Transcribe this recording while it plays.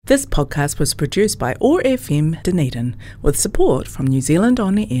This podcast was produced by OAR FM Dunedin with support from New Zealand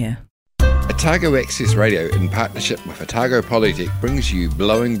On the Air. Otago Access Radio, in partnership with Otago Polytech, brings you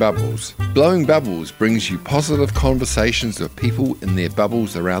Blowing Bubbles. Blowing Bubbles brings you positive conversations with people in their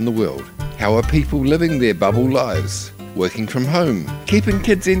bubbles around the world. How are people living their bubble lives? Working from home, keeping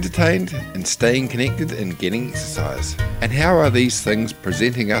kids entertained, and staying connected and getting exercise. And how are these things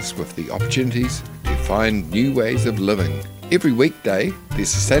presenting us with the opportunities to find new ways of living? Every weekday, the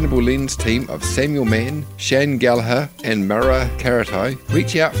Sustainable Lens team of Samuel Mann, Shane Gallagher and Mara Karatai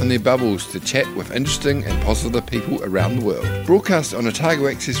reach out from their bubbles to chat with interesting and positive people around the world. Broadcast on Otago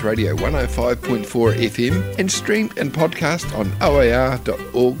Access Radio 105.4 FM and streamed and podcast on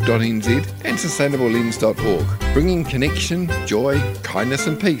oar.org.nz and sustainablelens.org, bringing connection, joy, kindness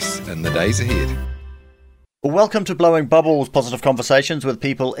and peace in the days ahead. Welcome to Blowing Bubbles, positive conversations with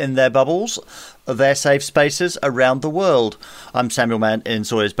people in their bubbles, their safe spaces around the world. I'm Samuel Mann in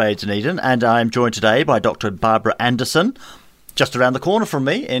Sawyers Bay, Dunedin, and I'm joined today by Dr. Barbara Anderson, just around the corner from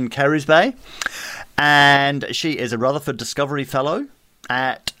me in Carries Bay. And she is a Rutherford Discovery Fellow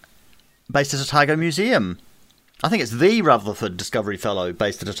based at Otago Museum. I think it's the Rutherford Discovery Fellow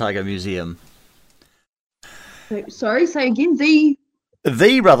based at Otago Museum. Sorry, say again,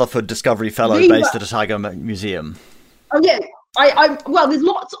 The Rutherford Discovery Fellow based at Otago Museum. Oh yeah, well, there's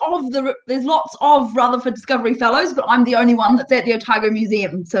lots of Rutherford Discovery Fellows, but I'm the only one that's at the Otago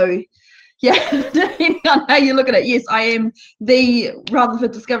Museum. So, yeah, depending on how you look at it, yes, I am the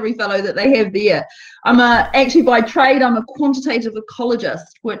Rutherford Discovery Fellow that they have there. Actually by trade, I'm a quantitative ecologist,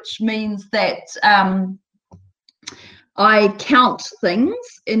 which means that I count things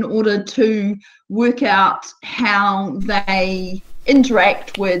in order to work out how they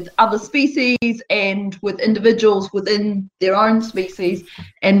interact with other species and with individuals within their own species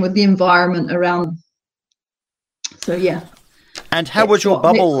and with the environment around them. So yeah. And how was your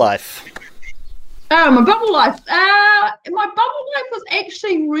bubble life? My bubble life. My bubble life was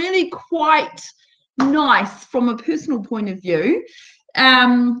actually really quite nice from a personal point of view.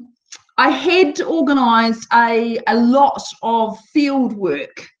 I had organised a lot of field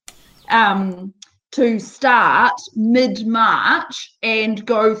work to start mid-March and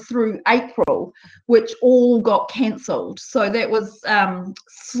go through April, which all got cancelled. So that was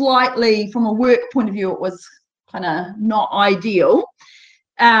slightly, from a work point of view, it was kind of not ideal.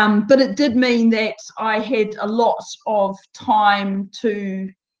 But it did mean that I had a lot of time to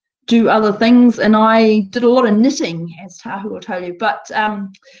do other things, and I did a lot of knitting, as Tahu will tell you. But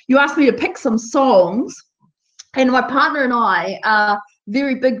you asked me to pick some songs, and my partner and I are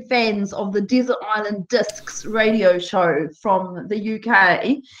very big fans of the Desert Island Discs radio show from the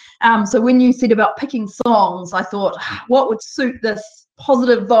UK. So when you said about picking songs, I thought, what would suit this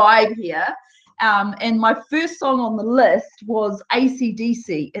positive vibe here? And my first song on the list was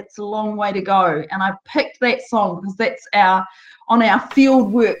AC/DC, It's a Long Way to Go. And I picked that song because that's on our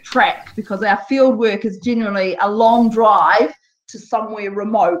field work track, because our field work is generally a long drive to somewhere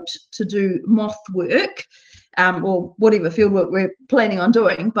remote to do moth work. Or whatever field work we're planning on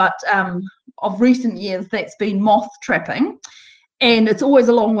doing, but of recent years that's been moth trapping, and it's always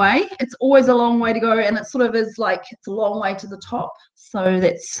a long way. It's always a long way to go, and it sort of is like it's a long way to the top. So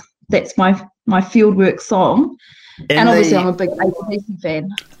that's my field work song, and obviously I'm a big AC/DC fan.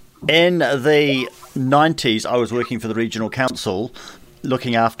 In the 90s, I was working for the Regional Council,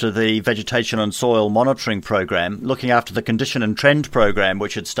 looking after the Vegetation and Soil Monitoring Program, looking after the Condition and Trend Program,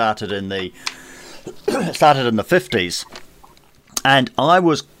 which had started in the 50s, and I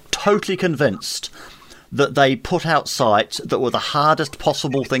was totally convinced that they put out sites that were the hardest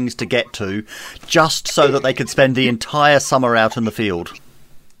possible things to get to, just so that they could spend the entire summer out in the field.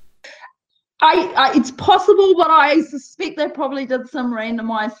 It's possible, but I suspect they probably did some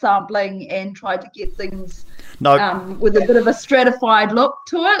randomised sampling and tried to get things with a bit of a stratified look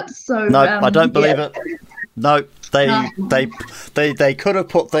to it. So no, I don't believe it. No, they could have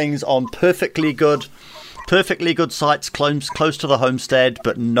put things on perfectly good sites close to the homestead,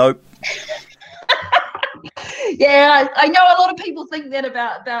 but nope. Yeah, I know a lot of people think that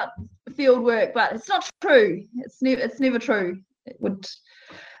about field work, but it's not true. It's never true. It would.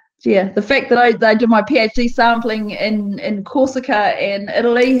 Yeah, the fact that I did my PhD sampling in Corsica in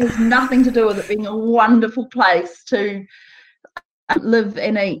Italy has nothing to do with it being a wonderful place to live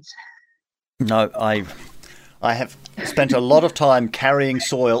and eat. No, I have spent a lot of time carrying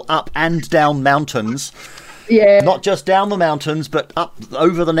soil up and down mountains. Yeah. Not just down the mountains, but up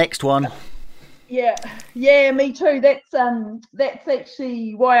over the next one. Yeah, me too. That's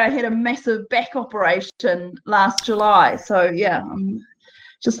actually why I had a massive back operation last July. So yeah, I'm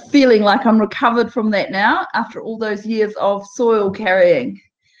just feeling like I'm recovered from that now after all those years of soil carrying.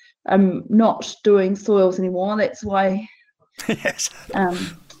 I'm not doing soils anymore. That's why. Yes.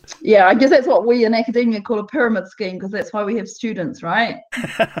 Yeah, I guess that's what we in academia call a pyramid scheme, because that's why we have students, right?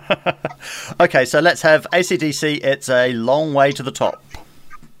 Okay, so let's have AC/DC. It's a long way to the top.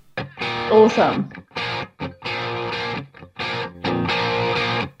 Awesome.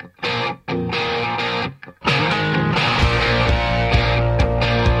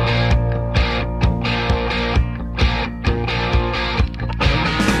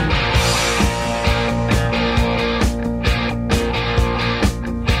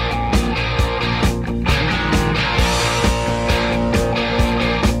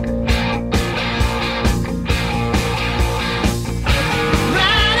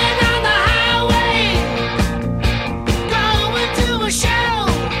 Riding on the highway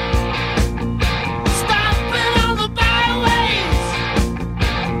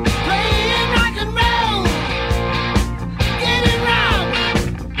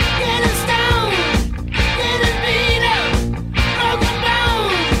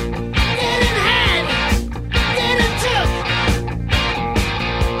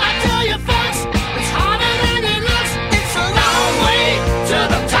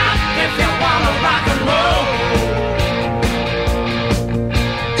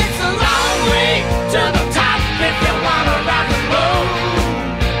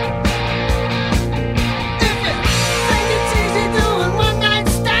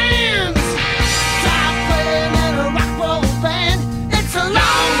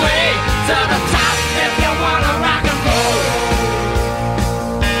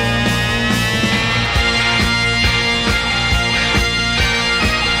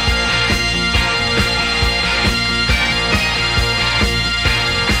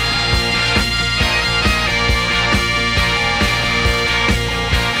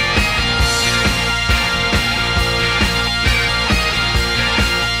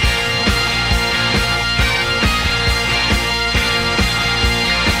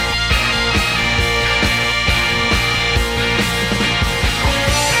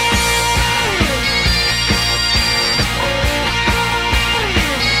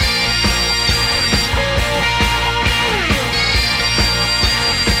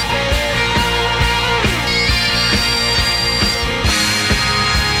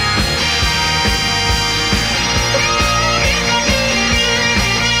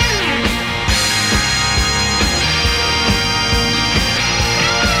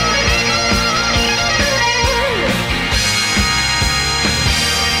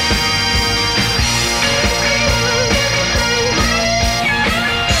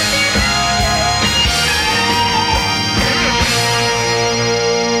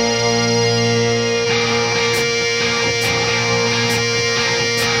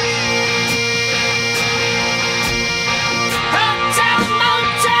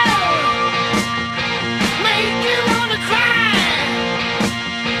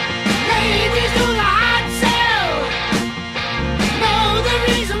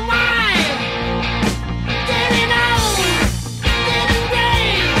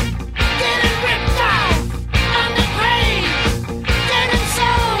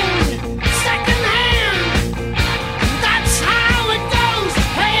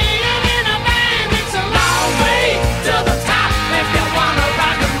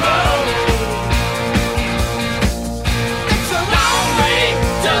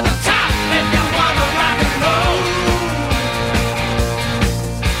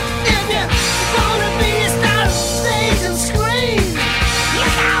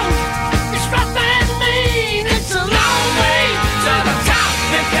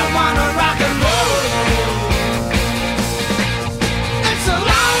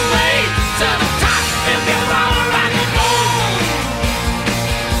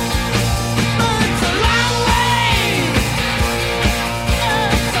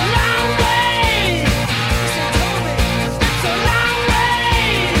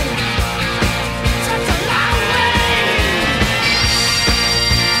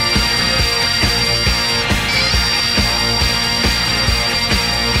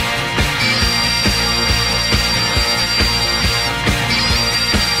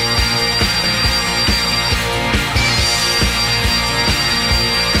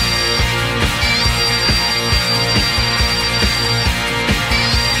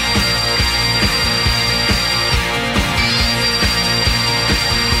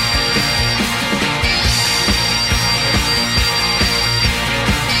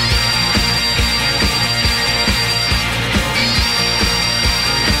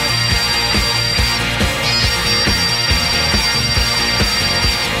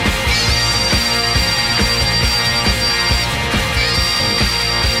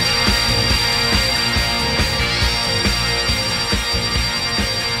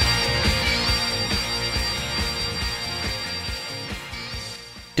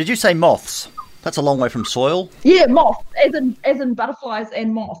Did you say moths? That's a long way from soil. Yeah, moths, as in butterflies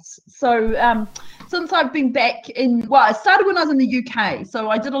and moths. So since I've been back I started when I was in the UK. So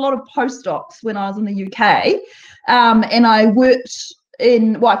I did a lot of postdocs when I was in the UK. And I worked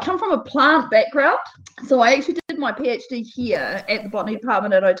I come from a plant background. So I actually did my PhD here at the Botany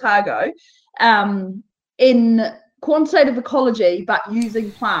Department at Otago in quantitative ecology, but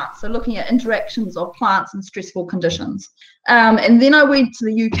using plants, so looking at interactions of plants in stressful conditions. And then I went to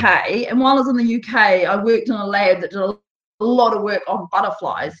the UK, and while I was in the UK, I worked in a lab that did a lot of work on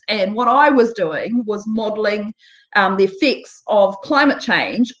butterflies. And what I was doing was modelling the effects of climate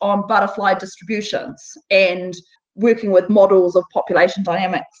change on butterfly distributions and working with models of population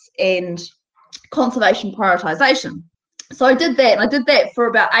dynamics and conservation prioritisation. So I did that, and I did that for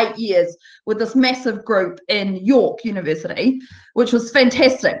about 8 years with this massive group in York University, which was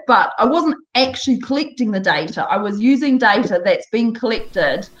fantastic. But I wasn't actually collecting the data. I was using data that's been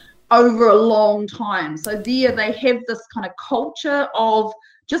collected over a long time. So there they have this kind of culture of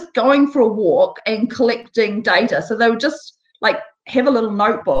just going for a walk and collecting data. So they would just like have a little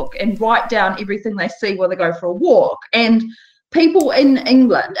notebook and write down everything they see while they go for a walk. And people in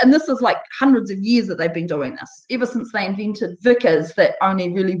England, and this is like hundreds of years that they've been doing this, ever since they invented vicars that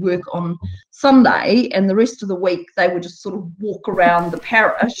only really work on Sunday, and the rest of the week they would just sort of walk around the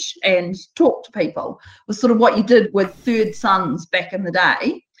parish and talk to people. It was sort of what you did with third sons back in the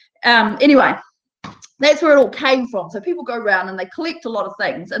day. Anyway, that's where it all came from. So people go around and they collect a lot of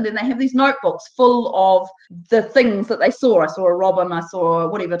things, and then they have these notebooks full of the things that they saw. I saw a robin, I saw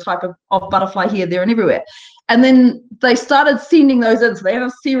whatever type of butterfly here, there, and everywhere. And then they started sending those in. So they have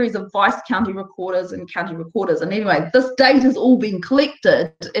a series of vice county recorders and county recorders. And anyway, this data is all being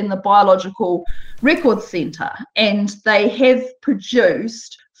collected in the Biological Records Centre. And they have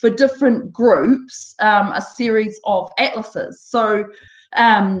produced for different groups a series of atlases. So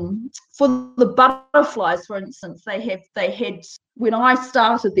for the butterflies, for instance, they had when I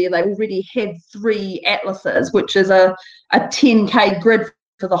started there, they already had 3 atlases, which is a 10K grid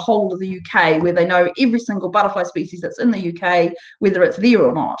for the whole of the UK, where they know every single butterfly species that's in the UK, whether it's there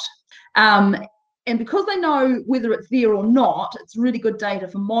or not. And because they know whether it's there or not, it's really good data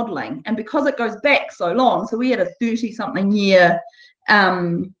for modelling. And because it goes back so long, so we had a 30-something year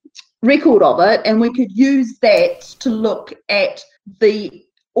record of it, and we could use that to look at the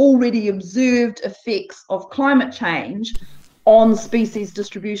already observed effects of climate change on species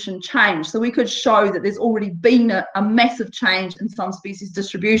distribution change. So we could show that there's already been a massive change in some species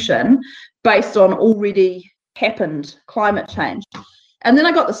distribution based on already happened climate change. And then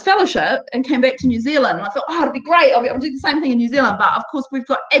I got this fellowship and came back to New Zealand, and I thought, oh, it'd be great, I'll be able to do the same thing in New Zealand. But of course we've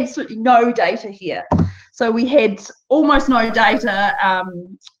got absolutely no data here. So we had almost no data,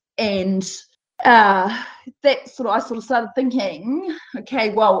 and I sort of started thinking, okay,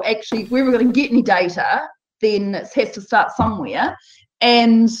 well, actually, if we were going to get any data, then it has to start somewhere.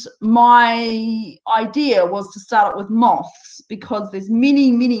 And my idea was to start it with moths, because there's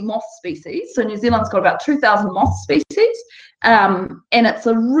many, many moth species. So New Zealand's got about 2,000 moth species, and it's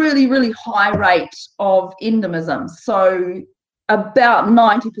a really, really high rate of endemism. So about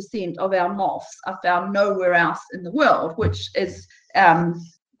 90% of our moths are found nowhere else in the world, which is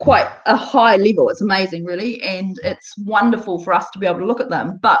quite a high level. It's amazing, really, and it's wonderful for us to be able to look at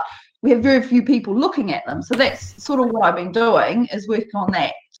them. But we have very few people looking at them. So that's sort of what I've been doing, is working on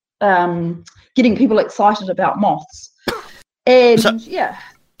that, getting people excited about moths. And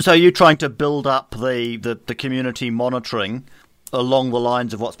So you're trying to build up the community monitoring along the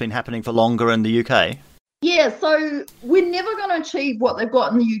lines of what's been happening for longer in the UK? Yeah, so we're never going to achieve what they've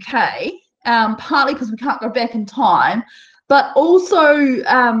got in the UK, partly because we can't go back in time, but also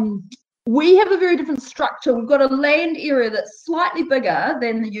we have a very different structure. We've got a land area that's slightly bigger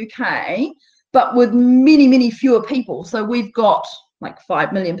than the UK, but with many, many fewer people. So we've got like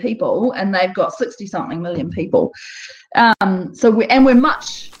 5 million people, and they've got 60-something million people. We're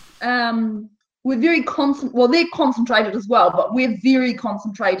much, we're very they're concentrated as well, but we're very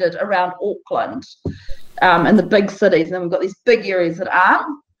concentrated around Auckland and the big cities. And then we've got these big areas that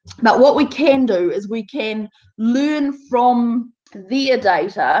aren't. But what we can do is we can learn from their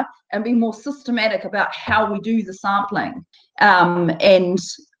data and be more systematic about how we do the sampling, and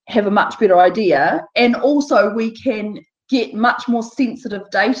have a much better idea. And also we can get much more sensitive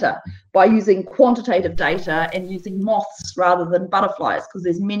data by using quantitative data and using moths rather than butterflies, because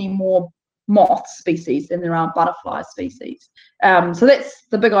there's many more moth species than there are butterfly species. So that's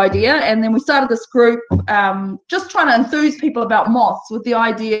the big idea. And then we started this group just trying to enthuse people about moths, with the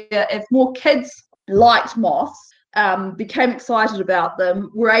idea if more kids liked moths, became excited about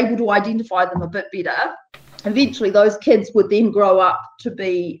them, were able to identify them a bit better, eventually those kids would then grow up to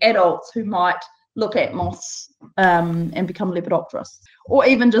be adults who might look at moths and become lepidopterists, or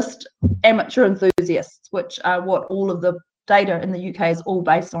even just amateur enthusiasts, which are what all of the data in the UK is all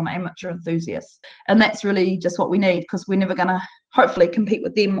based on, amateur enthusiasts. And that's really just what we need, because we're never going to hopefully compete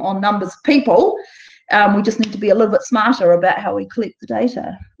with them on numbers of people. We just need to be a little bit smarter about how we collect the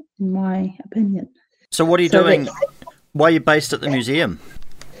data, in my opinion. So what are you doing? Why are you based at the museum?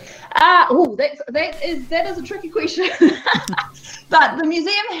 That is a tricky question. But the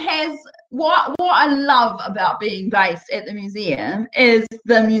museum has what I love about being based at the museum is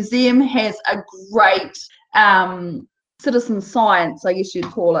the museum has a great citizen science, I guess you'd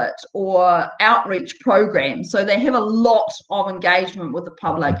call it, or outreach program. So they have a lot of engagement with the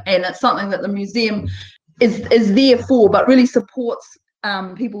public, and it's something that the museum is there for, but really supports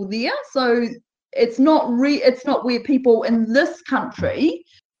people there. So it's not where people in this country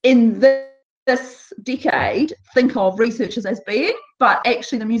in this decade think of researchers as being, but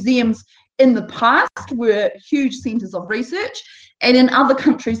actually the museums in the past were huge centres of research, and in other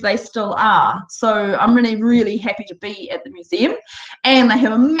countries they still are. So I'm really, really happy to be at the museum, and they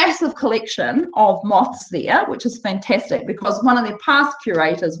have a massive collection of moths there, which is fantastic, because one of their past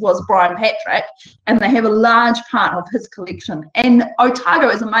curators was Brian Patrick, and they have a large part of his collection. And Otago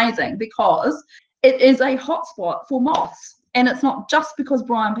is amazing because it is a hotspot for moths, and it's not just because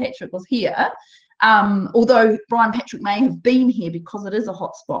Brian Patrick was here. Although Brian Patrick may have been here because it is a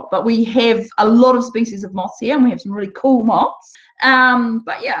hotspot, but we have a lot of species of moths here, and we have some really cool moths.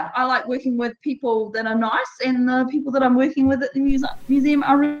 But yeah, I like working with people that are nice, and the people that I'm working with at the museum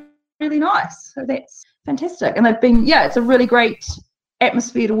are really, really nice. So that's fantastic. And they've been, it's a really great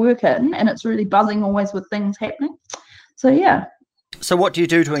atmosphere to work in, and it's really buzzing always with things happening. So yeah. So what do you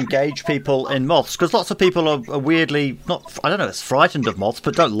do to engage people in moths? Because lots of people are weirdly frightened of moths,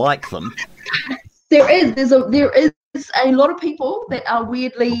 but don't like them. There is a lot of people that are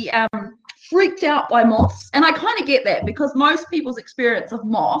weirdly freaked out by moths, and I kind of get that, because most people's experience of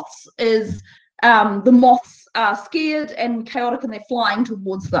moths is the moths are scared and chaotic and they're flying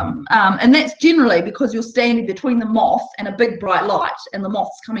towards them, and that's generally because you're standing between the moth and a big bright light and the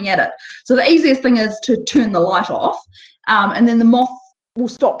moth's coming at it. So the easiest thing is to turn the light off, and then the moth will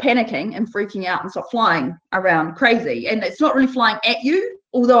stop panicking and freaking out and stop flying around crazy. And it's not really flying at you,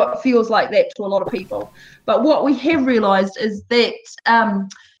 although it feels like that to a lot of people. But what we have realised is that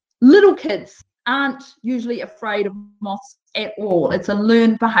little kids aren't usually afraid of moths at all. It's a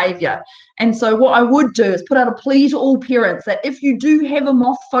learned behaviour. And so what I would do is put out a plea to all parents that if you do have a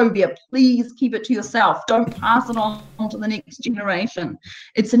moth phobia, please keep it to yourself. Don't pass it on to the next generation.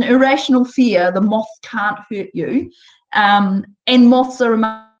 It's an irrational fear. The moth can't hurt you. And moths are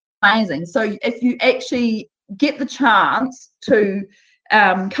amazing. So if you actually get the chance to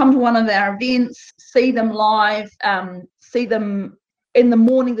come to one of our events, see them live, see them in the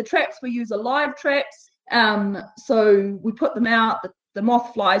morning. The traps we use are live traps. So we put them out, the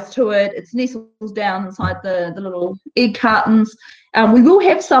moth flies to it, it nestles down inside the little egg cartons. We will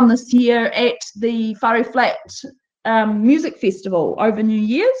have some this year at the Whare Flat music festival over New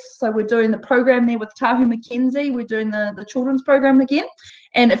Year's. So we're doing the program there with Tahu Mackenzie. We're doing the children's program again.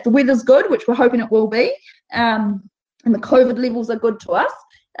 And if the weather's good, which we're hoping it will be, and the COVID levels are good to us,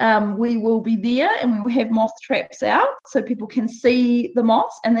 we will be there, and we will have moth traps out so people can see the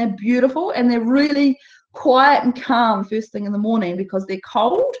moths, and they're beautiful, and they're really quiet and calm first thing in the morning because they're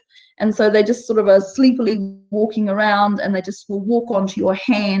cold, and so they just sort of are sleepily walking around, and they just will walk onto your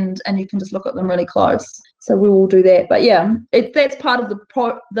hand, and you can just look at them really close. So we will do that. But yeah, that's part of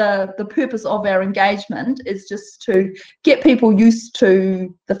the purpose of our engagement, is just to get people used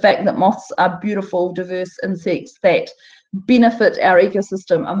to the fact that moths are beautiful, diverse insects that benefit our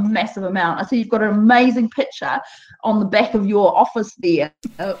ecosystem a massive amount. I see you've got an amazing picture on the back of your office there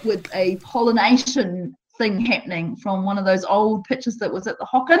with a pollination thing happening from one of those old pictures that was at the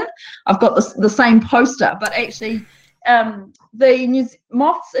Hocken. I've got the same poster, but actually the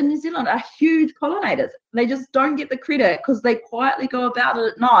moths in New Zealand are huge pollinators. They just don't get the credit because they quietly go about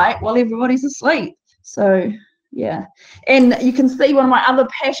it at night while everybody's asleep. So yeah, and you can see one of my other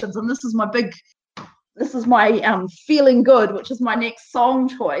passions, and this is my feeling good, which is my next song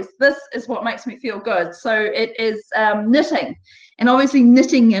choice. This is what makes me feel good. So it is knitting, and obviously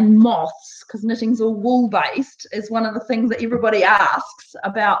knitting and moths, because knitting's all wool based, is one of the things that everybody asks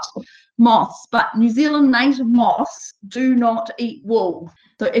about moths. But New Zealand native moths do not eat wool.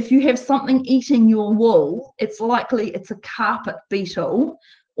 So if you have something eating your wool, it's likely it's a carpet beetle,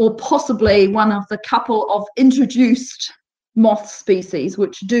 or possibly one of the couple of introduced moth species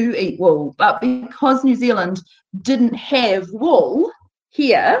which do eat wool. But because New Zealand didn't have wool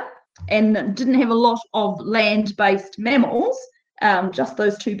here, and didn't have a lot of land-based mammals, just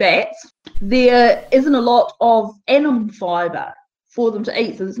those two bats, there isn't a lot of animal fibre for them to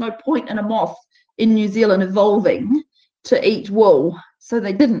eat. So there's no point in a moth in New Zealand evolving to eat wool. So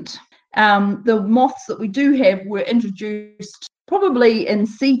they didn't. The moths that we do have were introduced probably in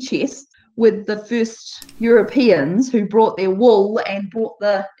sea chests with the first Europeans who brought their wool and brought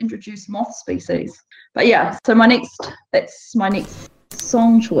the introduced moth species. But yeah, so that's my next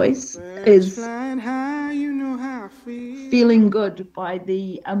song choice is Feeling Good by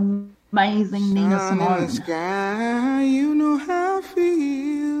the amazing Nina Simone. Sky, you know how I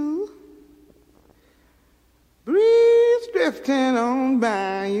feel. Breeze drifting on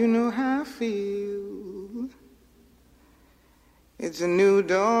by, you know how I feel. It's a new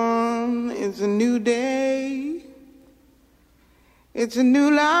dawn, it's a new day. It's a new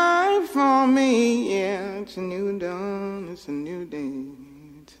life for me, yeah. It's a new dawn, it's a new day.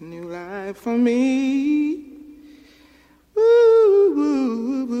 It's a new life for me. Woo,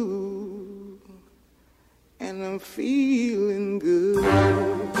 woo, woo. And I'm feeling good.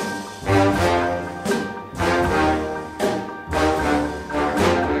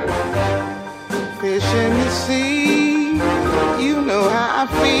 Fish in the sea, you know how I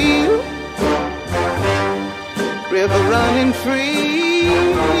feel. River running free,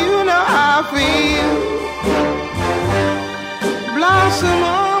 you know how I feel. Blossom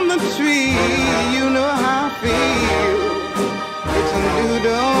on the tree, you know how I feel. It's a new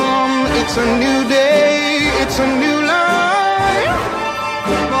dawn, it's a new day, it's a new life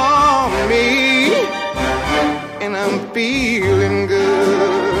for me, and I'm feeling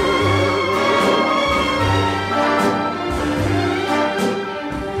good.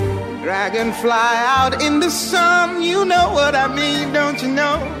 Dragonfly out in the sun, you know what I mean, don't you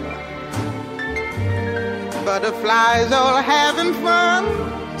know? Butterflies all having fun,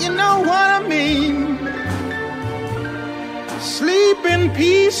 you know what I mean. Sleep in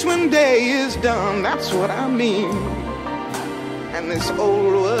peace when day is done, that's what I mean. And this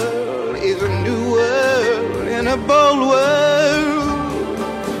old world is a new world, and a bold world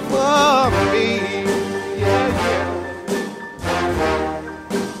for me. Yeah, yeah.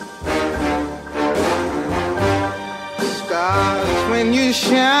 Stars, when you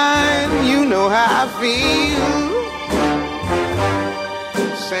shine, you know how I feel.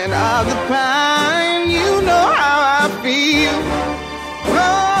 Scent of the pine, you know how I feel.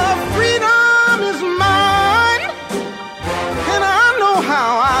 Oh, freedom is mine, and I know how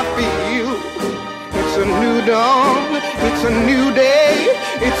I feel. It's a new dawn, it's a new day,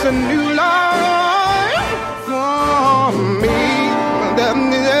 it's a new life for me.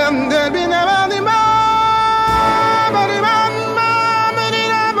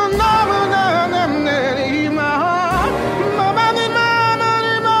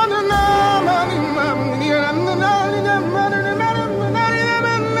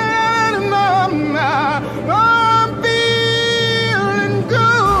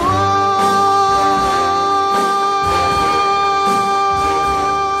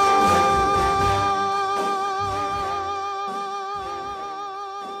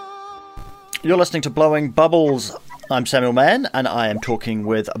 You're listening to Blowing Bubbles. I'm Samuel Mann, and I am talking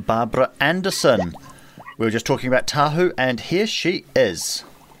with Barbara Anderson. We were just talking about Tahu, and here she is.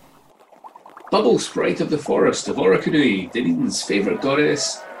 Bubble sprite of the forest of Orokonui, Dunedin's favourite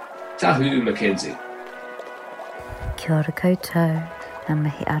goddess, Tahu Mackenzie. Kia ora koutou. Ngā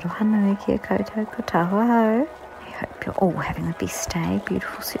mihi aroha nui kia koutou ko tahu ahau. I hope you're all having the best day,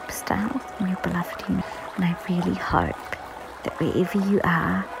 beautiful superstars and your beloved unit. And I really hope that wherever you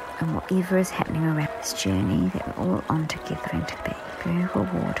are and whatever is happening around this journey, that we're all on together and to be very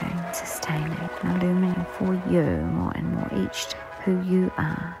rewarding, sustaining and illuminating for you more and more each day who you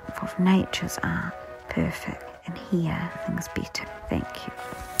are, for nature's art, perfect, and here things better. Thank you.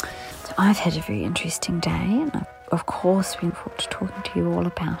 So I've had a very interesting day, and I've of course been forward to talking to you all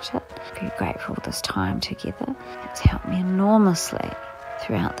about it. Very grateful for this time together. It's helped me enormously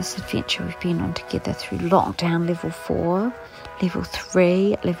throughout this adventure we've been on together through lockdown level 4, level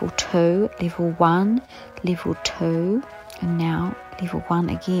 3, level 2, level 1, level 2, and now level 1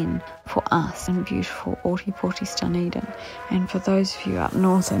 again for us in beautiful Ōtepoti Dunedin. And for those of you up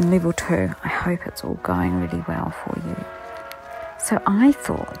north in level 2, I hope it's all going really well for you. So I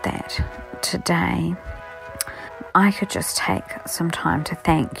thought that today I could just take some time to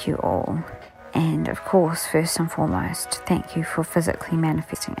thank you all. And of course, first and foremost, thank you for physically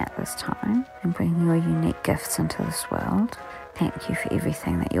manifesting at this time and bringing your unique gifts into this world. Thank you for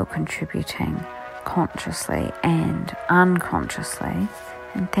everything that you're contributing consciously and unconsciously.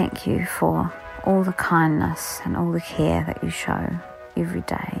 And thank you for all the kindness and all the care that you show every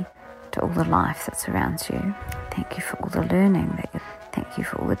day to all the life that surrounds you. Thank you for all the learning thank you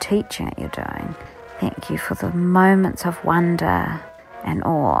for all the teaching that you're doing. Thank you for the moments of wonder and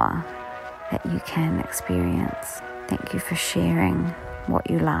awe that you can experience. Thank you for sharing what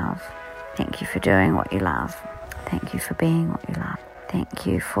you love. Thank you for doing what you love. Thank you for being what you love. Thank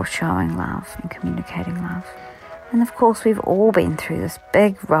you for showing love and communicating love. And of course, we've all been through this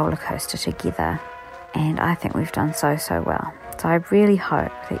big roller coaster together, and I think we've done so well. So I really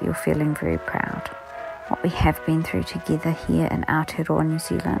hope that you're feeling very proud. What we have been through together here in Aotearoa, New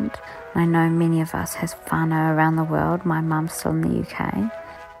Zealand. I know many of us has whānau around the world. My mum's still in the UK.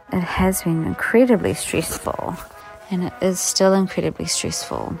 It has been incredibly stressful, and it is still incredibly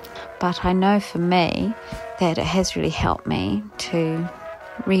stressful. But I know for me that it has really helped me to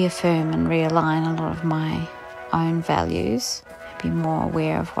reaffirm and realign a lot of my own values, be more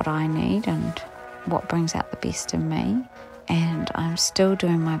aware of what I need and what brings out the best in me. And I'm still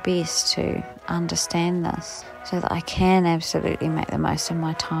doing my best to understand this so that I can absolutely make the most of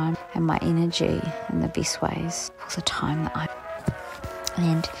my time and my energy in the best ways for the time that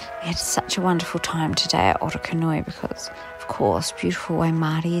And we had such a wonderful time today at Orokonui because, of course, beautiful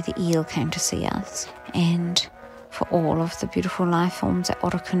Waimarie, the eel, came to see us. And for all of the beautiful life forms at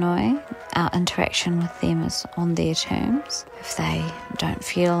Orokonui, our interaction with them is on their terms. If they don't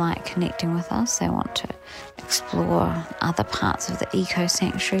feel like connecting with us, they want to explore other parts of the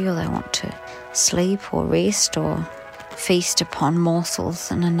eco-sanctuary, or they want to sleep or rest or feast upon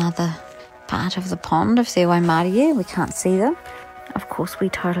morsels in another part of the pond. If they're Waimarie, we can't see them. Of course, we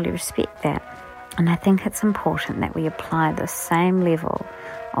totally respect that. And I think it's important that we apply the same level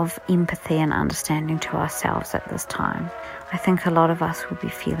of empathy and understanding to ourselves at this time. I think a lot of us will be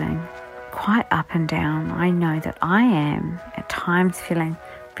feeling quite up and down. I know that I am at times feeling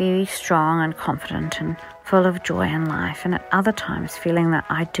very strong and confident and full of joy in life, and at other times feeling that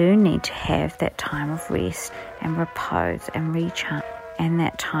I do need to have that time of rest and repose and recharge, and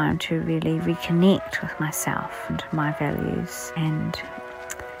that time to really reconnect with myself and my values and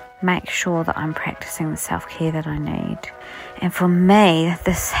make sure that I'm practicing the self-care that I need. And for me,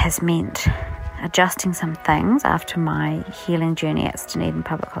 this has meant adjusting some things after my healing journey at Dunedin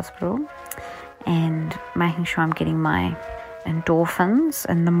Public Hospital and making sure I'm getting my endorphins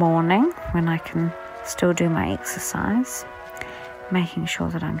in the morning when I can still do my exercise, making sure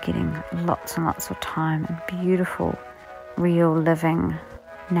that I'm getting lots and lots of time in beautiful, real living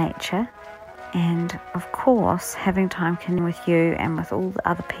nature, and of course having time connecting with you and with all the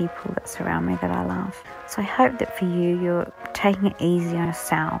other people that surround me that I love. So I hope that for you, you're taking it easy on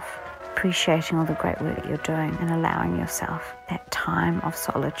yourself, appreciating all the great work that you're doing and allowing yourself that time of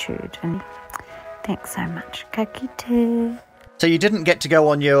solitude. And thanks so much. Ka kite. So you didn't get to go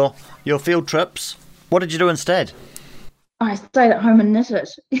on your field trips. What did you do instead? I stayed at home and knitted.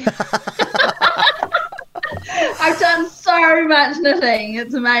 I've done so much knitting.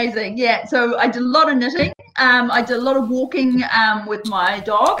 It's amazing. Yeah, so I did a lot of knitting. I did a lot of walking with my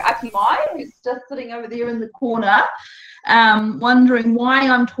dog, Aki Mai, who's just sitting over there in the corner, wondering why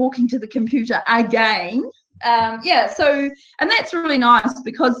I'm talking to the computer again. And that's really nice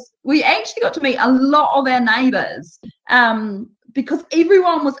because we actually got to meet a lot of our neighbours because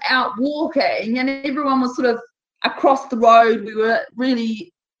everyone was out walking and everyone was sort of across the road. We were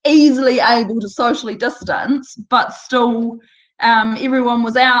really easily able to socially distance, but still everyone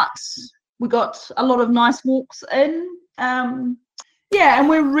was out. We got a lot of nice walks in. And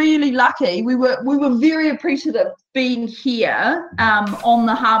we're really lucky. We were very appreciative being here on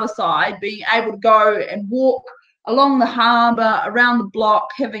the harbour side, being able to go and walk along the harbour, around the block,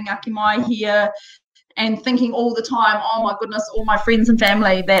 having Aki Mai here, and thinking all the time, oh my goodness, all my friends and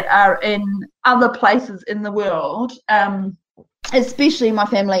family that are in other places in the world, especially my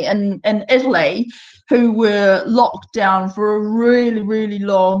family in Italy, who were locked down for a really, really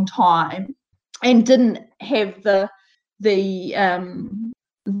long time and didn't have the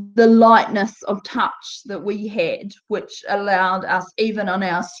lightness of touch that we had, which allowed us, even on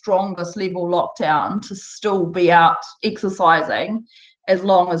our strongest level lockdown, to still be out exercising as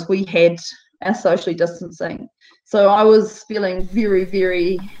long as we had our socially distancing. So I was feeling very,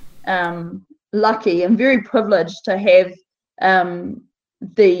 very lucky and very privileged to have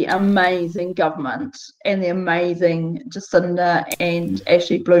the amazing government and the amazing Jacinda and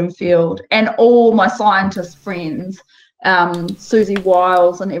Ashley Bloomfield and all my scientist friends, Susie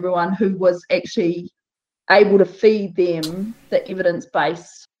Wiles and everyone who was actually able to feed them the evidence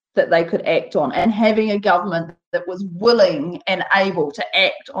base that they could act on, and having a government that was willing and able to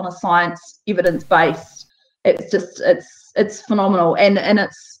act on a science evidence base. It's phenomenal, and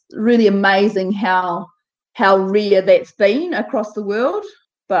it's really amazing how rare that's been across the world.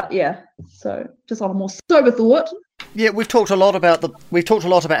 But yeah, so just on a more sober thought. Yeah, we've talked a lot about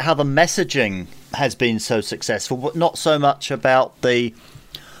how the messaging has been so successful, but not so much about the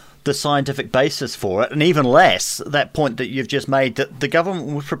scientific basis for it, and even less that point that you've just made, that the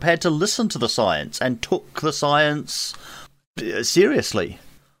government was prepared to listen to the science and took the science seriously.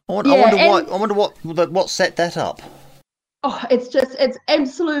 I wonder what set that up. Oh, it's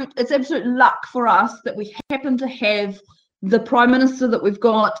absolute luck for us that we happen to have the Prime Minister that we've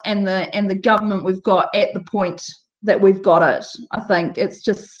got and the government we've got at the point that we've got it. I think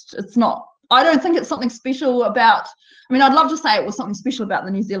I don't think it's something special about, I mean, I'd love to say it was something special about the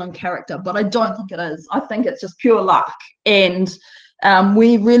New Zealand character, but I don't think it is. I think it's just pure luck. And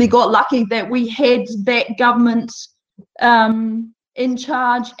we really got lucky that we had that government in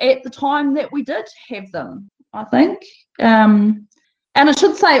charge at the time that we did have them, I think. And I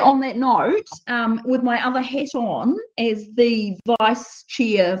should say on that note, with my other hat on as the vice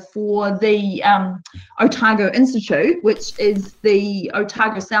chair for the Otago Institute, which is the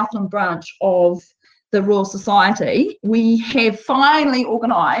Otago Southland branch of the Royal Society, we have finally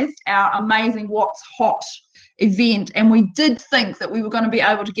organised our amazing What's Hot event, and we did think that we were going to be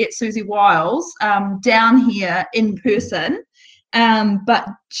able to get Susie Wiles down here in person, but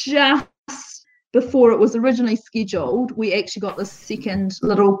just before it was originally scheduled, we actually got this second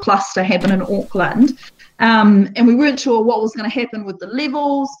little cluster happen in Auckland, and we weren't sure what was going to happen with the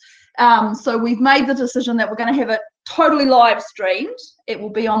levels, so we've made the decision that we're going to have it totally live streamed. It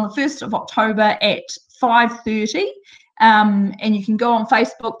will be on the 1st of October at 5:30, and you can go on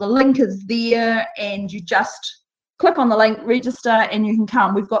Facebook, the link is there, and you just click on the link, register, and you can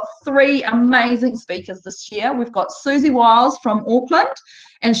come. We've got 3 amazing speakers this year. We've got Susie Wiles from Auckland,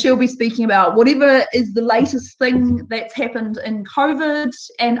 and she'll be speaking about whatever is the latest thing that's happened in COVID,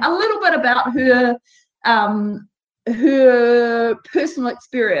 and a little bit about her personal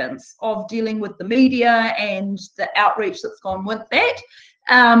experience of dealing with the media and the outreach that's gone with that.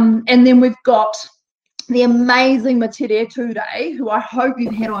 And then we've got the amazing Materia Ture, who I hope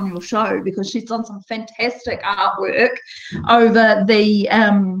you've had on your show, because she's done some fantastic artwork over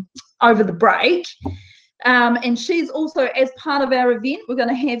the break. And she's also, as part of our event, we're going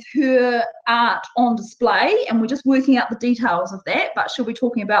to have her art on display, and we're just working out the details of that, but she'll be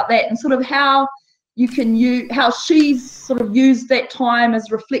talking about that and sort of how how she's sort of used that time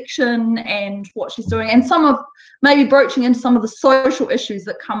as reflection and what she's doing, and some of maybe broaching into some of the social issues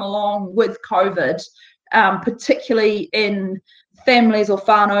that come along with COVID, particularly in families or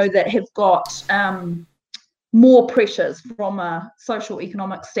whānau that have got more pressures from a social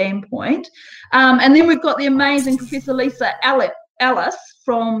economic standpoint. And then we've got the amazing Professor Lisa Ellis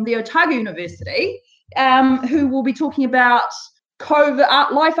from the Otago University, who will be talking about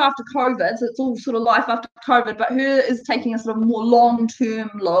COVID, life after COVID. So it's all sort of life after COVID, but her is taking a sort of more long-term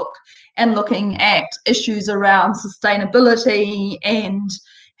look and looking at issues around sustainability and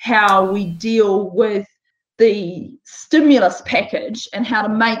how we deal with the stimulus package and how to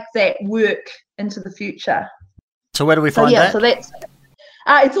make that work into the future. So where do we find that? So that's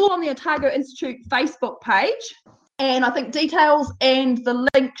it's all on the Otago Institute Facebook page, and I think details and the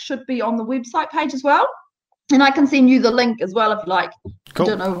link should be on the website page as well. And I can send you the link as well if you like. Cool. I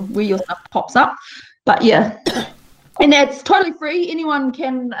don't know where your stuff pops up, but yeah. And that's totally free. Anyone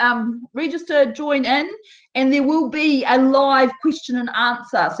can register, join in, and there will be a live question and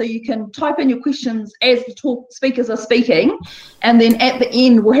answer. So you can type in your questions as the speakers are speaking, and then at the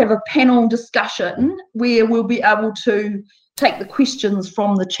end we'll have a panel discussion where we'll be able to take the questions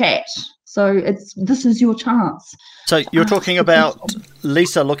from the chat. So this is your chance. So you're talking about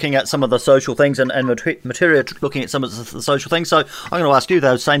Lisa looking at some of the social things and Materia looking at some of the social things. So I'm going to ask you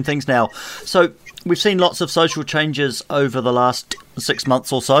those same things now. So we've seen lots of social changes over the last 6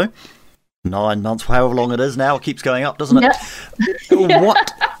 months or so. 9 months, however long it is now. It keeps going up, doesn't it? Yeah.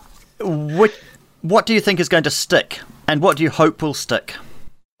 What do you think is going to stick? And what do you hope will stick?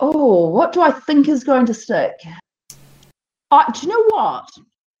 Oh, what do I think is going to stick? Do you know what?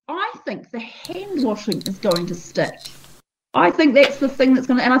 I think the hand washing is going to stick. I think that's the thing that's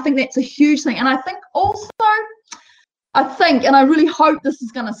going to, and I think that's a huge thing. And I think also, and I really hope this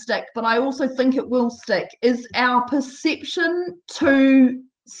is going to stick, but I also think it will stick, is our perception to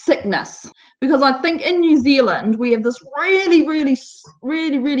sickness. Because I think in New Zealand, we have this really, really,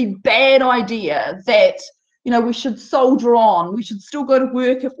 really, really bad idea that, we should soldier on. We should still go to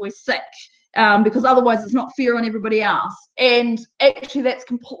work if we're sick. Because otherwise it's not fair on everybody else. And actually that's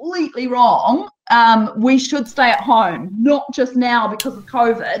completely wrong. We should stay at home, not just now because of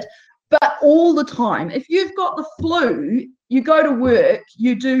COVID, but all the time. If you've got the flu, you go to work,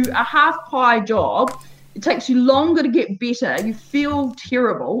 you do a half-pie job, it takes you longer to get better, you feel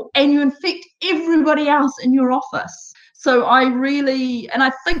terrible, and you infect everybody else in your office. So I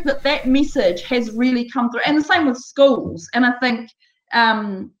think that message has really come through, and the same with schools. And I think,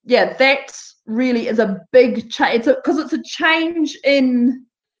 that really is a big change. Because it's a change in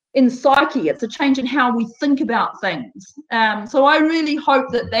psyche. It's a change in how we think about things. So I really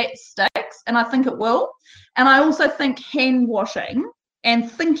hope that sticks, and I think it will. And I also think hand washing and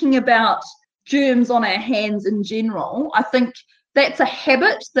thinking about germs on our hands in general, I think that's a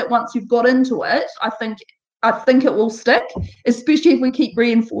habit that once you've got into it, I think it will stick, especially if we keep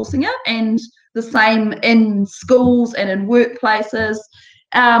reinforcing it. And the same in schools and in workplaces.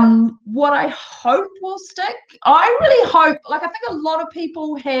 What I hope will stick, I really hope, I think a lot of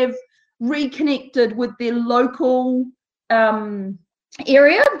people have reconnected with their local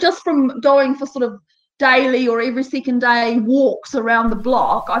area just from going for sort of daily or every second day walks around the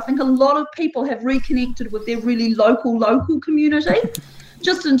block. I think a lot of people have reconnected with their really local community,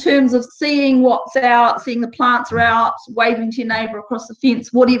 just in terms of seeing what's out, seeing the plants are out, waving to your neighbour across the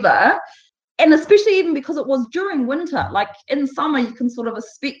fence, whatever. And especially even because it was during winter. Like in summer you can sort of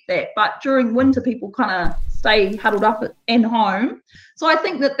expect that, but during winter people kind of stay huddled up and home. So I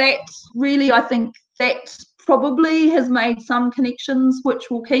think that probably has made some connections which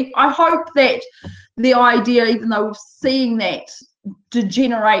will keep. I hope that the idea, even though we're seeing that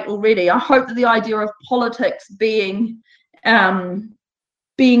degenerate already, I hope that the idea of politics being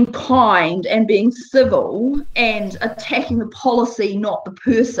kind and being civil and attacking the policy, not the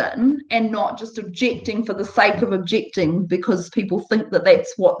person, and not just objecting for the sake of objecting because people think that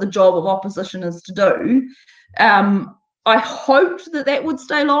that's what the job of opposition is to do. I hoped that would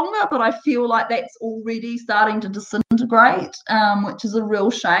stay longer, but I feel like that's already starting to disintegrate, which is a real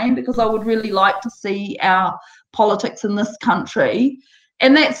shame, because I would really like to see our politics in this country,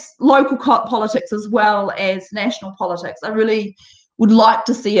 and that's local politics as well as national politics. I really would like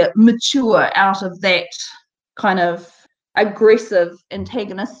to see it mature out of that kind of aggressive,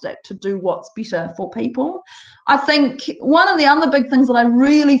 antagonistic, to do what's better for people. I think one of the other big things that I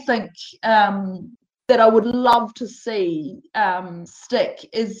really think that I would love to see stick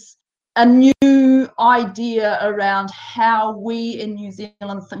is a new idea around how we in New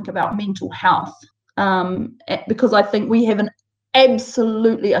Zealand think about mental health, because I think we have an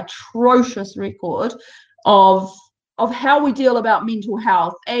absolutely atrocious record of how we deal about mental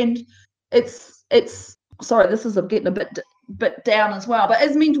health. And it's sorry, this is getting a bit down as well, but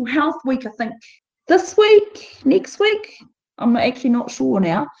is Mental Health Week, I think this week, next week, I'm actually not sure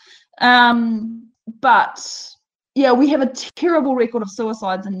now. But yeah, we have a terrible record of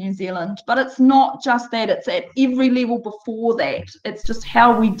suicides in New Zealand, but it's not just that, it's at every level before that. It's just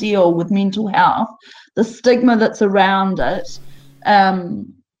how we deal with mental health, the stigma that's around it,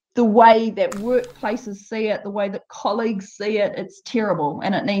 the way that workplaces see it, the way that colleagues see it. It's terrible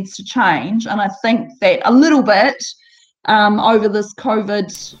and it needs to change. And I think that a little bit over this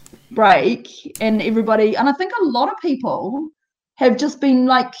COVID break, and everybody, and I think a lot of people have just been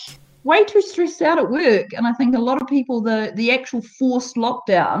like way too stressed out at work. And I think a lot of people, the actual forced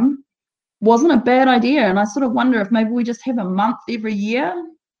lockdown wasn't a bad idea. And I sort of wonder if maybe we just have a month every year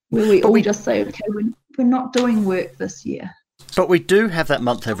where we all just say, okay, we're not doing work this year. But we do have that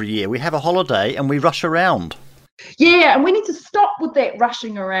month every year. We have a holiday and we rush around. Yeah, and we need to stop with that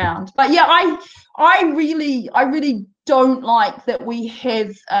rushing around. But yeah, I really don't like that we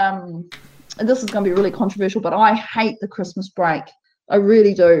have, and this is going to be really controversial, but I hate the Christmas break. I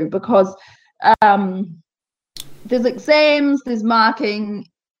really do, because there's exams, there's marking,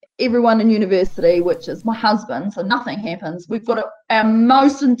 everyone in university, which is my husband, so nothing happens. We've got our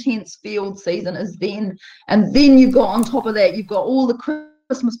most intense field season is then, and then you've got on top of that, you've got all the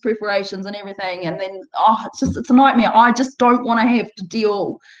Christmas preparations and everything, and then it's a nightmare. I just don't want to have to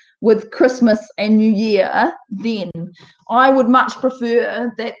deal with Christmas and New Year then. I would much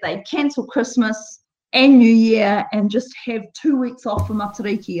prefer that they cancel Christmas and New Year and just have 2 weeks off for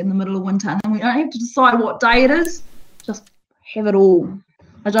Matariki in the middle of winter, and we don't have to decide what day it is, just have it all.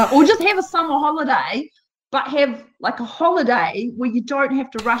 Or just have a summer holiday, but have like a holiday where you don't have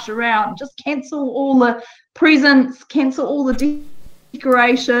to rush around. Just cancel all the presents, cancel all the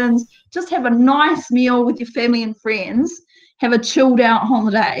decorations, just have a nice meal with your family and friends, have a chilled out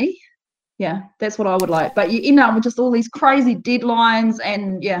holiday. Yeah, that's what I would like. But you end up with just all these crazy deadlines,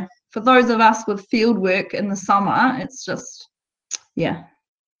 and yeah, for those of us with field work in the summer, it's just, yeah.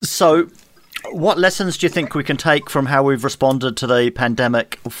 So what lessons do you think we can take from how we've responded to the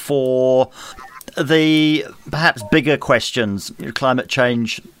pandemic for the perhaps bigger questions, climate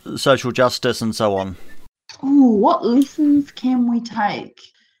change, social justice, and so on? Oh, what lessons can we take?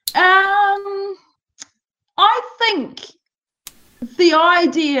 I think the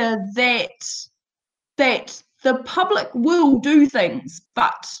idea that the public will do things,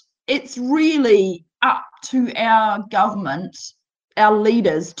 but it's really up to our government, our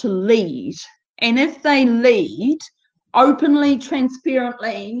leaders, to lead. And if they lead openly,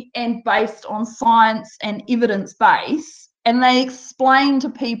 transparently, and based on science and evidence base, and they explain to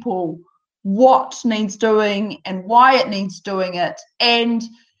people what needs doing and why it needs doing it. And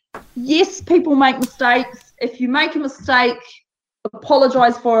yes, people make mistakes. If you make a mistake,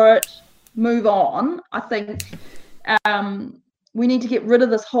 apologize for it, move on. I think we need to get rid of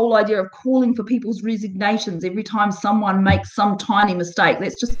this whole idea of calling for people's resignations every time someone makes some tiny mistake.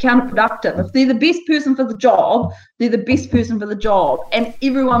 That's just counterproductive. If they're the best person for the job, they're the best person for the job. And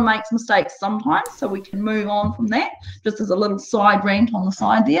everyone makes mistakes sometimes, so we can move on from that, just as a little side rant on the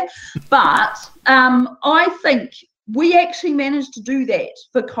side there. But I think we actually managed to do that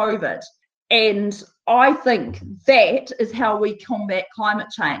for COVID. And I think that is how we combat climate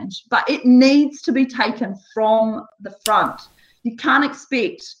change. But it needs to be taken from the front. You can't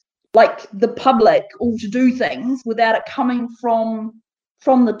expect like the public all to do things without it coming from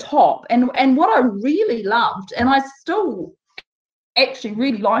the top. And what I really loved, and I still actually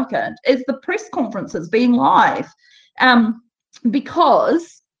really like it, is the press conferences being live,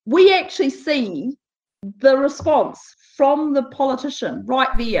 because we actually see the response from the politician right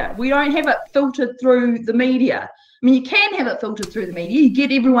there. We don't have it filtered through the media. I mean, you can have it filtered through the media. You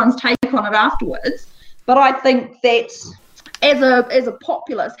get everyone's take on it afterwards. But I think that as a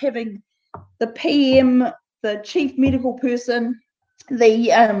populace, having the PM, the chief medical person,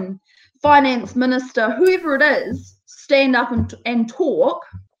 the finance minister, whoever it is, stand up and talk.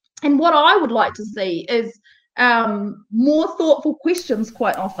 And what I would like to see is more thoughtful questions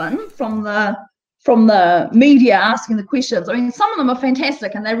quite often from the media asking the questions. I mean, some of them are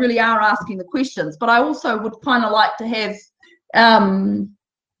fantastic and they really are asking the questions, but I also would kind of like to have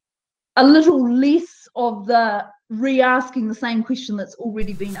a little less of the re-asking the same question that's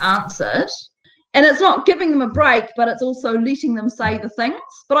already been answered. And it's not giving them a break, but it's also letting them say the things.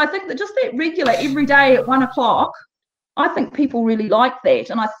 But I think that just that regular every day at 1 o'clock, I think people really like that.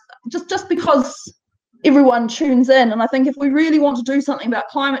 And I just because everyone tunes in. And I think if we really want to do something about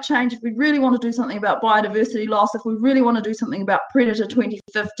climate change, if we really want to do something about biodiversity loss, if we really want to do something about Predator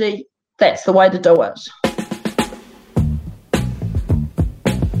 2050, that's the way to do it.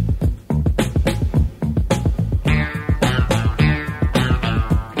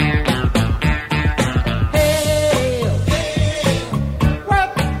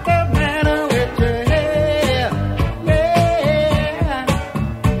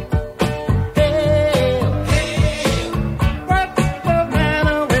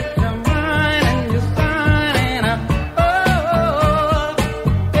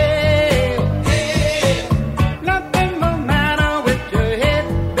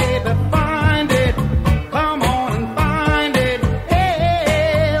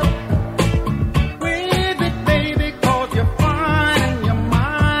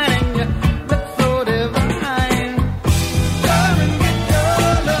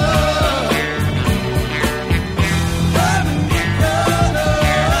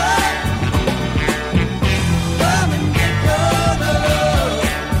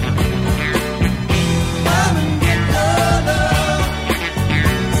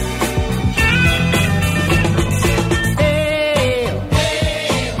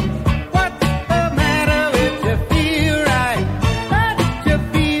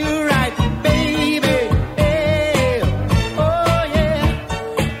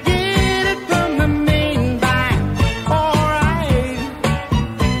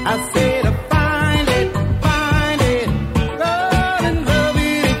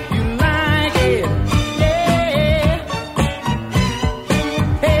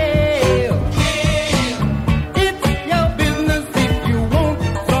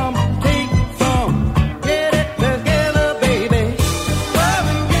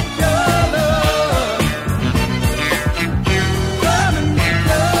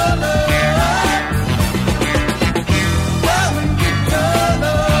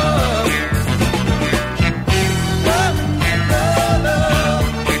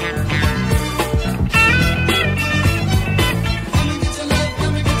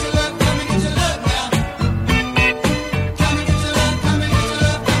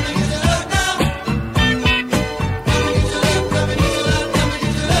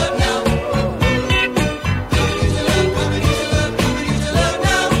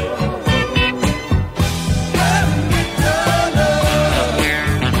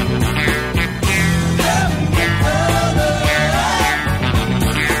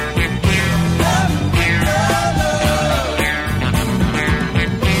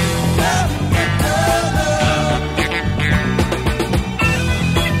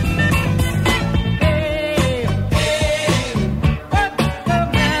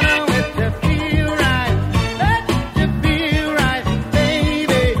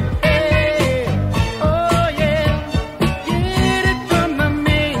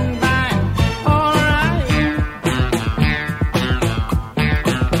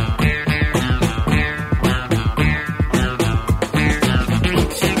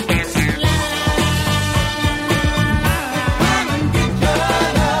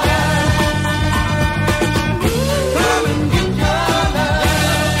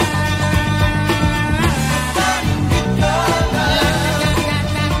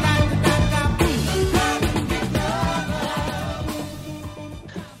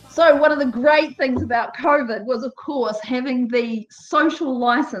 the great things about COVID was, of course, having the social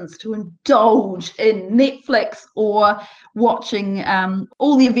license to indulge in Netflix or watching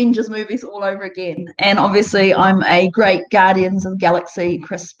all the Avengers movies all over again. And obviously, I'm a great Guardians of the Galaxy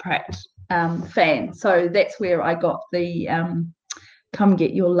Chris Pratt fan. So that's where I got the Come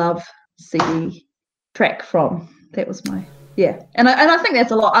Get Your Love CD track from. That was my, yeah. And I think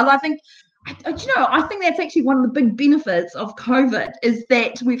that's a lot. I think that's actually one of the big benefits of COVID is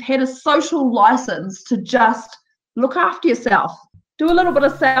that we've had a social license to just look after yourself, do a little bit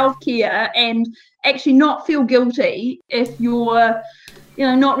of self-care and actually not feel guilty if you're,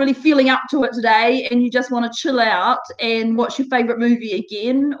 not really feeling up to it today and you just want to chill out and watch your favorite movie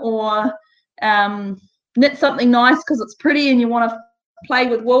again or knit something nice because it's pretty and you want to play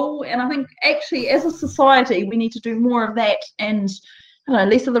with wool. And I think actually as a society, we need to do more of that and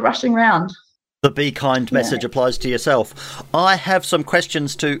less of the rushing around. The be kind message applies to yourself. I have some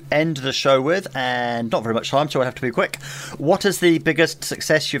questions to end the show with, and not very much time, so I have to be quick. What is the biggest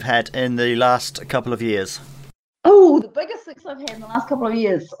success you've had in the last couple of years? Oh, the biggest success I've had in the last couple of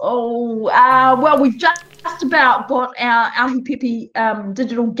years. Well, we've just about got our Ahi Pepe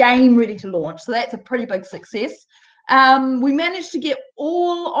digital game ready to launch, so that's a pretty big success. We managed to get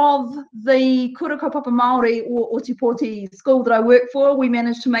all of the Kura Kaupapa Māori or Otipoti school that I work for, we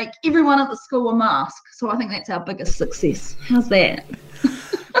managed to make everyone at the school a mask. So I think that's our biggest success. How's that?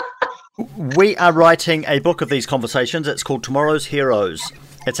 We are writing a book of these conversations. It's called Tomorrow's Heroes.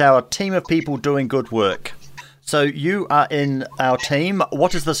 It's our team of people doing good work. So you are in our team.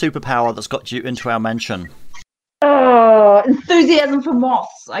 What is the superpower that's got you into our mansion? Oh, enthusiasm for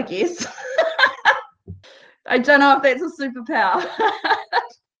moths, I guess. I don't know if that's a superpower.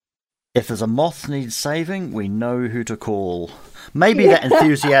 If there's a moth needs saving, we know who to call. Maybe that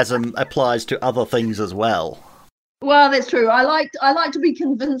enthusiasm applies to other things as well. Well, that's true. I like to be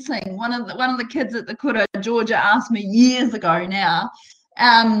convincing. One of the kids at the Kura, Georgia, asked me years ago now,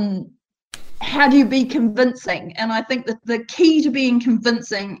 how do you be convincing? And I think that the key to being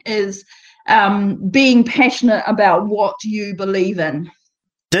convincing is being passionate about what you believe in.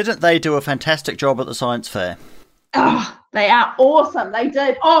 Didn't they do a fantastic job at the science fair? Oh, they are awesome. They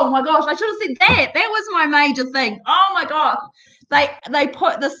did. Oh my gosh, I should have said that. That was my major thing. Oh my gosh. They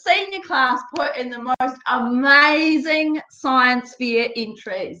put the senior class put in the most amazing science fair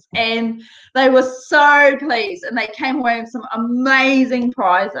entries and they were so pleased and they came away with some amazing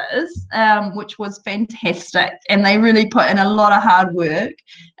prizes, which was fantastic. And they really put in a lot of hard work.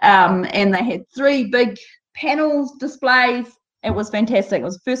 And they had 3 big panels, displays. It was fantastic. It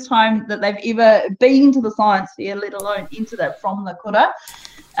was the first time that they've ever been to the science fair, let alone entered it from the Kura.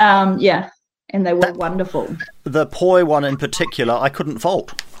 And they were wonderful. The poi one in particular, I couldn't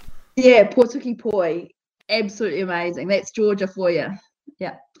fault. Yeah, Pōtuki poi. Absolutely amazing. That's Georgia for you.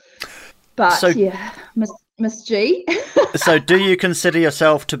 Yeah. But, so, Miss G. So do you consider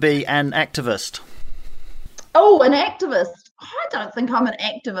yourself to be an activist? Oh, an activist. I don't think I'm an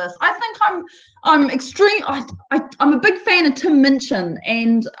activist. I think I'm extreme. I'm a big fan of Tim Minchin,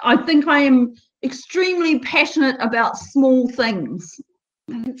 and I think I am extremely passionate about small things.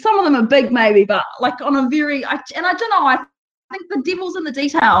 Some of them are big, maybe, but like on a very. I don't know. I think the devil's in the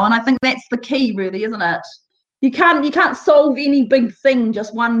detail, and I think that's the key, really, isn't it? You can't solve any big thing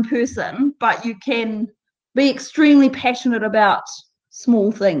just one person, but you can be extremely passionate about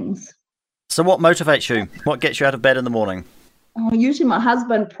small things. So, what motivates you? What gets you out of bed in the morning? Oh, usually my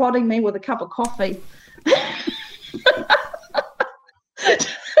husband prodding me with a cup of coffee.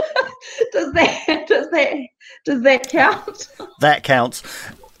 Does that count? That counts.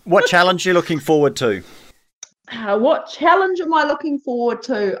 What challenge are you looking forward to? What challenge am I looking forward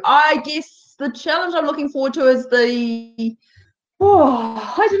to? I guess the challenge I'm looking forward to is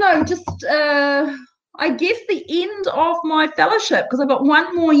I guess the end of my fellowship, because I've got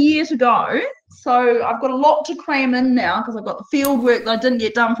 1 more year to go. So I've got a lot to cram in now because I've got the field work that I didn't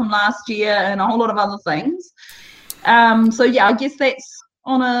get done from last year and a whole lot of other things. I guess that's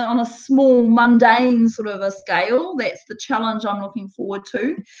on a small, mundane sort of a scale. That's the challenge I'm looking forward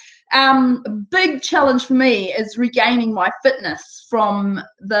to. A big challenge for me is regaining my fitness from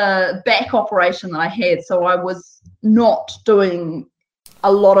the back operation that I had. So I was not doing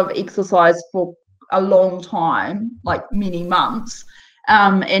a lot of exercise for a long time, like many months.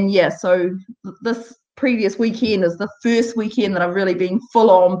 So this previous weekend is the first weekend that I've really been full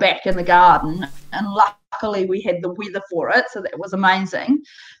on back in the garden, and luckily we had the weather for it, so that was amazing.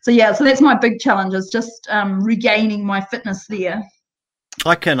 So that's my big challenge, is just regaining my fitness there.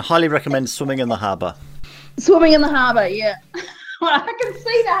 I can highly recommend swimming in the harbour. Swimming in the harbour, yeah. Well, I can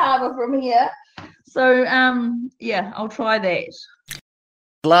see the harbour from here, so I'll try that.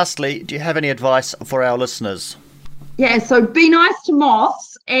 Lastly, do you have any advice for our listeners? Yeah, so be nice to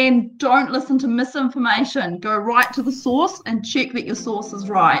moths and don't listen to misinformation. Go right to the source and check that your source is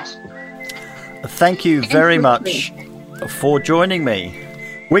right. Thank you very much for joining me.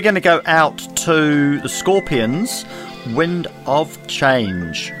 We're going to go out to the Scorpions, Wind of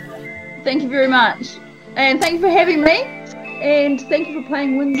Change. Thank you very much. And thank you for having me. And thank you for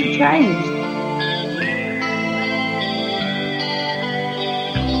playing Winds of Change.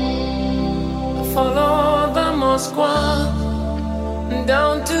 Follow the Moskwa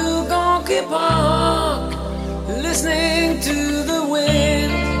down to Gorky Park, listening to the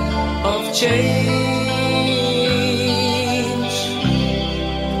wind of change.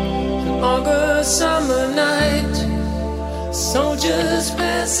 An August summer night, soldiers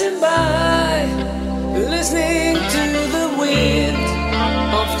passing by, listening to the wind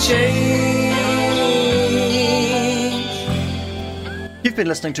of change. You've been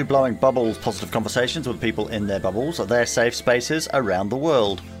listening to Blowing Bubbles, positive conversations with people in their bubbles at their safe spaces around the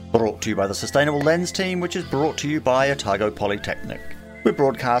world. Brought to you by the Sustainable Lens team, which is brought to you by Otago Polytechnic. We're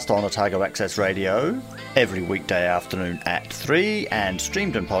broadcast on Otago Access Radio every weekday afternoon at 3 and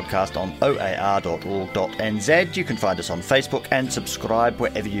streamed and podcast on oar.org.nz. You can find us on Facebook and subscribe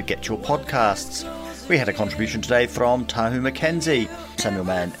wherever you get your podcasts. We had a contribution today from Tahu Mackenzie, Samuel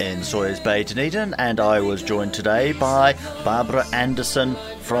Mann in Sawyers Bay, Dunedin, and I was joined today by Barbara Anderson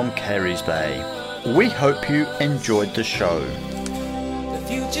from Carey's Bay. We hope you enjoyed the show. The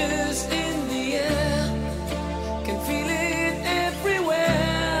future's in the air, can feel it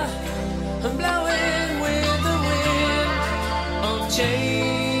everywhere. I'm blowing with the wind of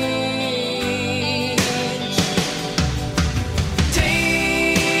change.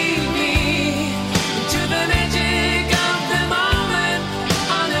 Take me to the magic of the moment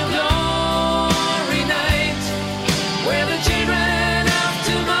on a glory night, where the children of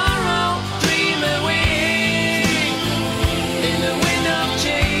tomorrow dream away in the wind of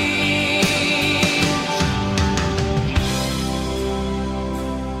change.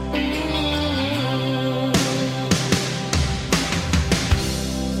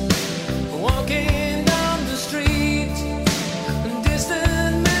 Walking down the street,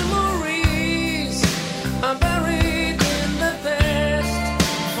 distant memories are buried in the past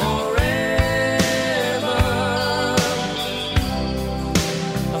forever.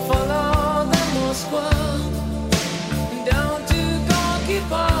 I follow the Moskwa down to Gorky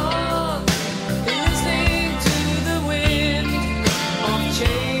Park, listening to the wind of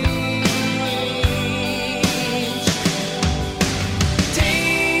change.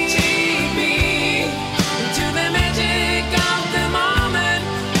 Take me to the magic of the moment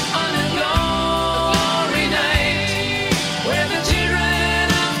on a glory night, where the children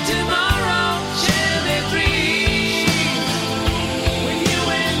of tomorrow share their dreams with you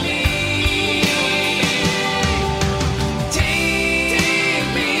and me. Take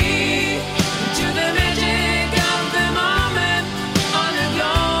me to the magic of the moment on a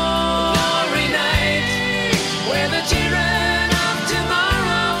glory night, where the children of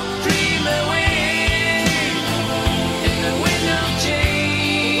tomorrow dream away in the wind of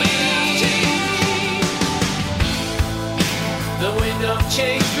change. The wind of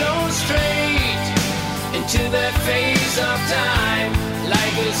change blows straight into the face of time,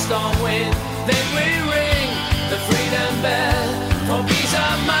 like a storm wind that will ring the freedom bell for peace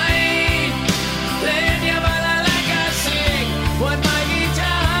of mind. Playing your bala like I sing what my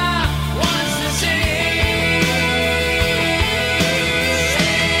guitar wants to sing.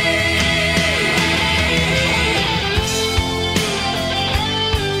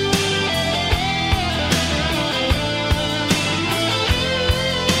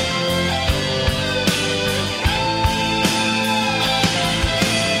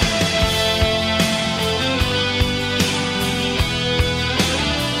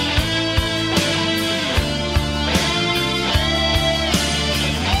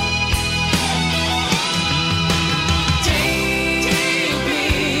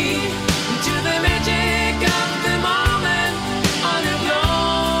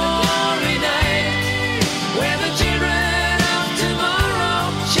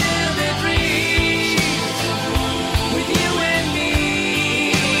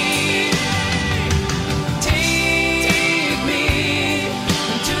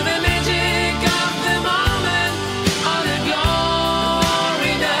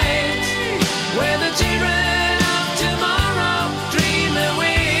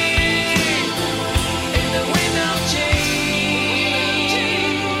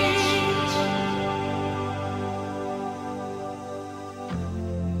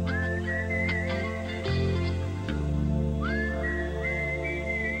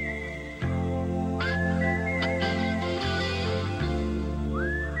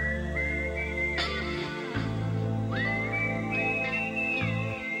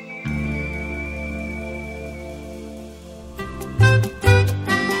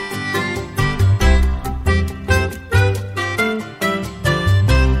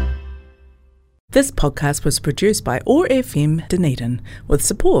 This podcast was produced by OAR FM Dunedin with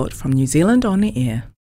support from New Zealand On the Air.